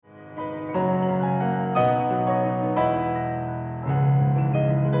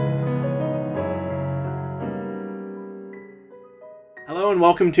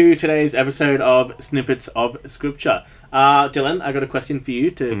welcome to today's episode of Snippets of Scripture. Dylan, I got a question for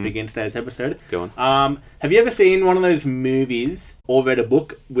you to begin today's episode. Go on. Have you ever seen one of those movies or read a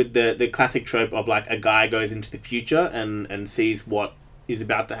book with the classic trope of like a guy goes into the future and sees what is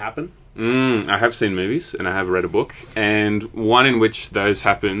about to happen? I have seen movies and I have read a book, and one in which those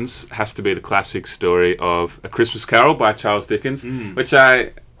happens has to be the classic story of A Christmas Carol by Charles Dickens, which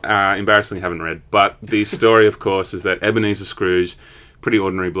I embarrassingly haven't read. But the story, of course, is that Ebenezer Scrooge, pretty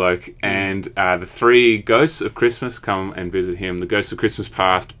ordinary bloke, and the three ghosts of Christmas come and visit him. The ghost of Christmas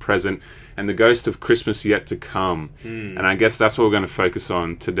past, present, and the ghost of Christmas yet to come. And I guess that's what we're going to focus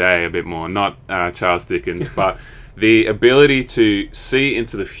on today a bit more. Not Charles Dickens, but the ability to see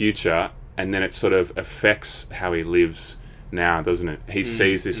into the future, and then it sort of affects how he lives now, doesn't it? He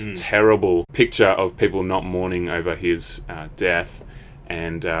sees this terrible picture of people not mourning over his death,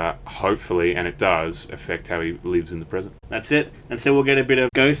 and hopefully, and it does, affect how he lives in the present. That's it. And so we'll get a bit of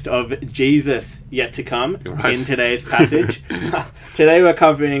Ghost of Jesus yet to come in today's passage. Today we're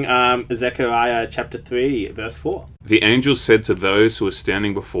covering Zechariah chapter 3, verse 4. The angel said to those who were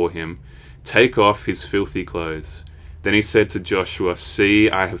standing before him, "Take off his filthy clothes." Then he said to Joshua, "See,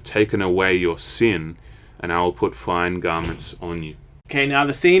 I have taken away your sin, and I will put fine garments on you." Okay, now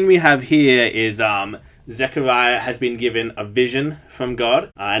the scene we have here is Zechariah has been given a vision from God,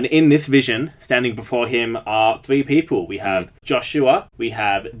 and in this vision, standing before him are three people. We have Joshua, we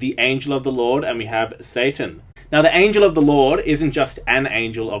have the angel of the Lord, and we have Satan. Now, the angel of the Lord isn't just an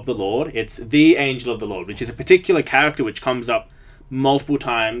angel of the Lord, it's the angel of the Lord, which is a particular character which comes up multiple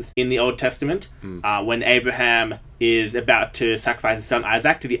times in the Old Testament. When Abraham is about to sacrifice his son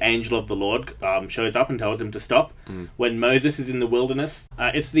Isaac, to the angel of the Lord shows up and tells him to stop. When Moses is in the wilderness,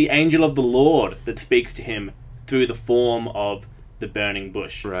 it's the angel of the Lord that speaks to him through the form of the burning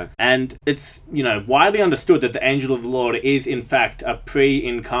bush. Right. And it's, widely understood that the angel of the Lord is in fact a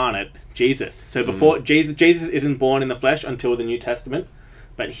pre-incarnate Jesus. So before Jesus isn't born in the flesh until the New Testament.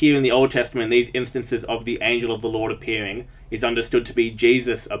 But here in the Old Testament, these instances of the angel of the Lord appearing is understood to be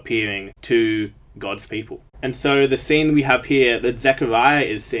Jesus appearing to God's people. And so the scene we have here that Zechariah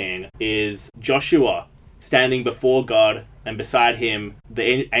is seeing is Joshua standing before God, and beside him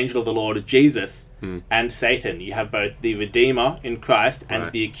the angel of the Lord, Jesus, and Satan. You have both the Redeemer in Christ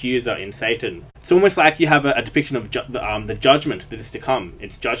and the accuser in Satan. It's almost like you have a depiction of the judgment that is to come.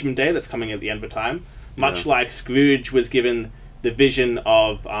 It's Judgment Day that's coming at the end of time. Much like Scrooge was given the vision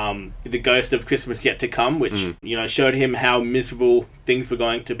of the ghost of Christmas yet to come, which showed him how miserable things were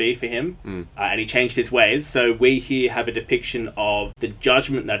going to be for him, and he changed his ways. So we here have a depiction of the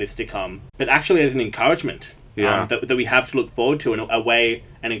judgment that is to come, but actually as an encouragement that we have to look forward to, in a way,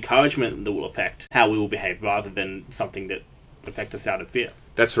 an encouragement that will affect how we will behave, rather than something that affects us out of fear.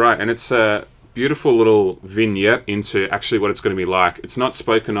 That's right, and it's a beautiful little vignette into actually what it's going to be like. It's not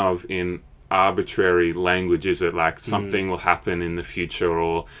spoken of in arbitrary language, is it? Like something will happen in the future,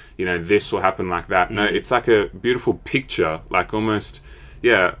 or this will happen like that. No, it's like a beautiful picture, like almost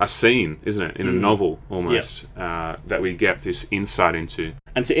a scene, isn't it, in a novel almost, that we get this insight into.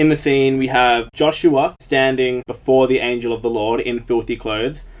 And so in the scene we have Joshua standing before the angel of the Lord in filthy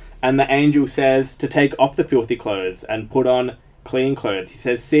clothes, and the angel says to take off the filthy clothes and put on clean clothes. He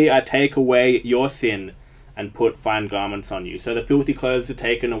says, "See, I take away your sin and put fine garments on you." So the filthy clothes are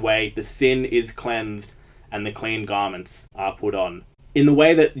taken away, the sin is cleansed, and the clean garments are put on. In the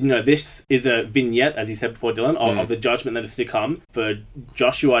way that, this is a vignette, as you said before, Dylan, of the judgment that is to come. For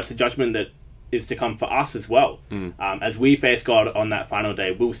Joshua, it's the judgment that is to come for us as well. As we face God on that final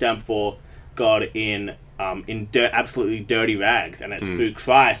day, we'll stand before God in absolutely dirty rags, and it's through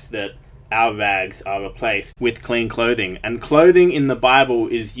Christ that our rags are replaced with clean clothing. And clothing in the Bible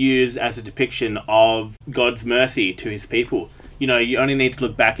is used as a depiction of God's mercy to his people. You only need to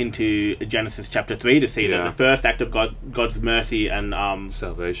look back into Genesis chapter 3 to see that the first act of God's mercy and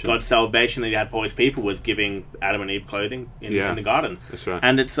salvation. God's salvation that he had for his people was giving Adam and Eve clothing in the garden. That's right.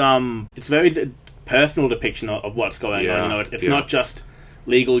 And it's very personal depiction of what's going on. It's not just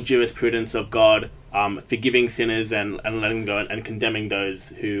legal jurisprudence of God forgiving sinners and letting go and condemning those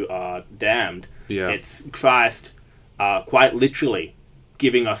who are damned. It's Christ quite literally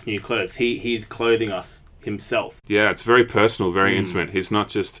giving us new clothes. He's clothing us himself. It's very personal, very intimate. He's not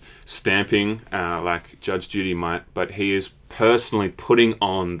just stamping like Judge Judy might, but he is personally putting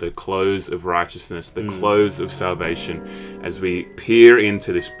on the clothes of righteousness, the clothes of salvation, as we peer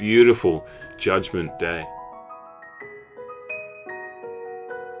into this beautiful judgment day.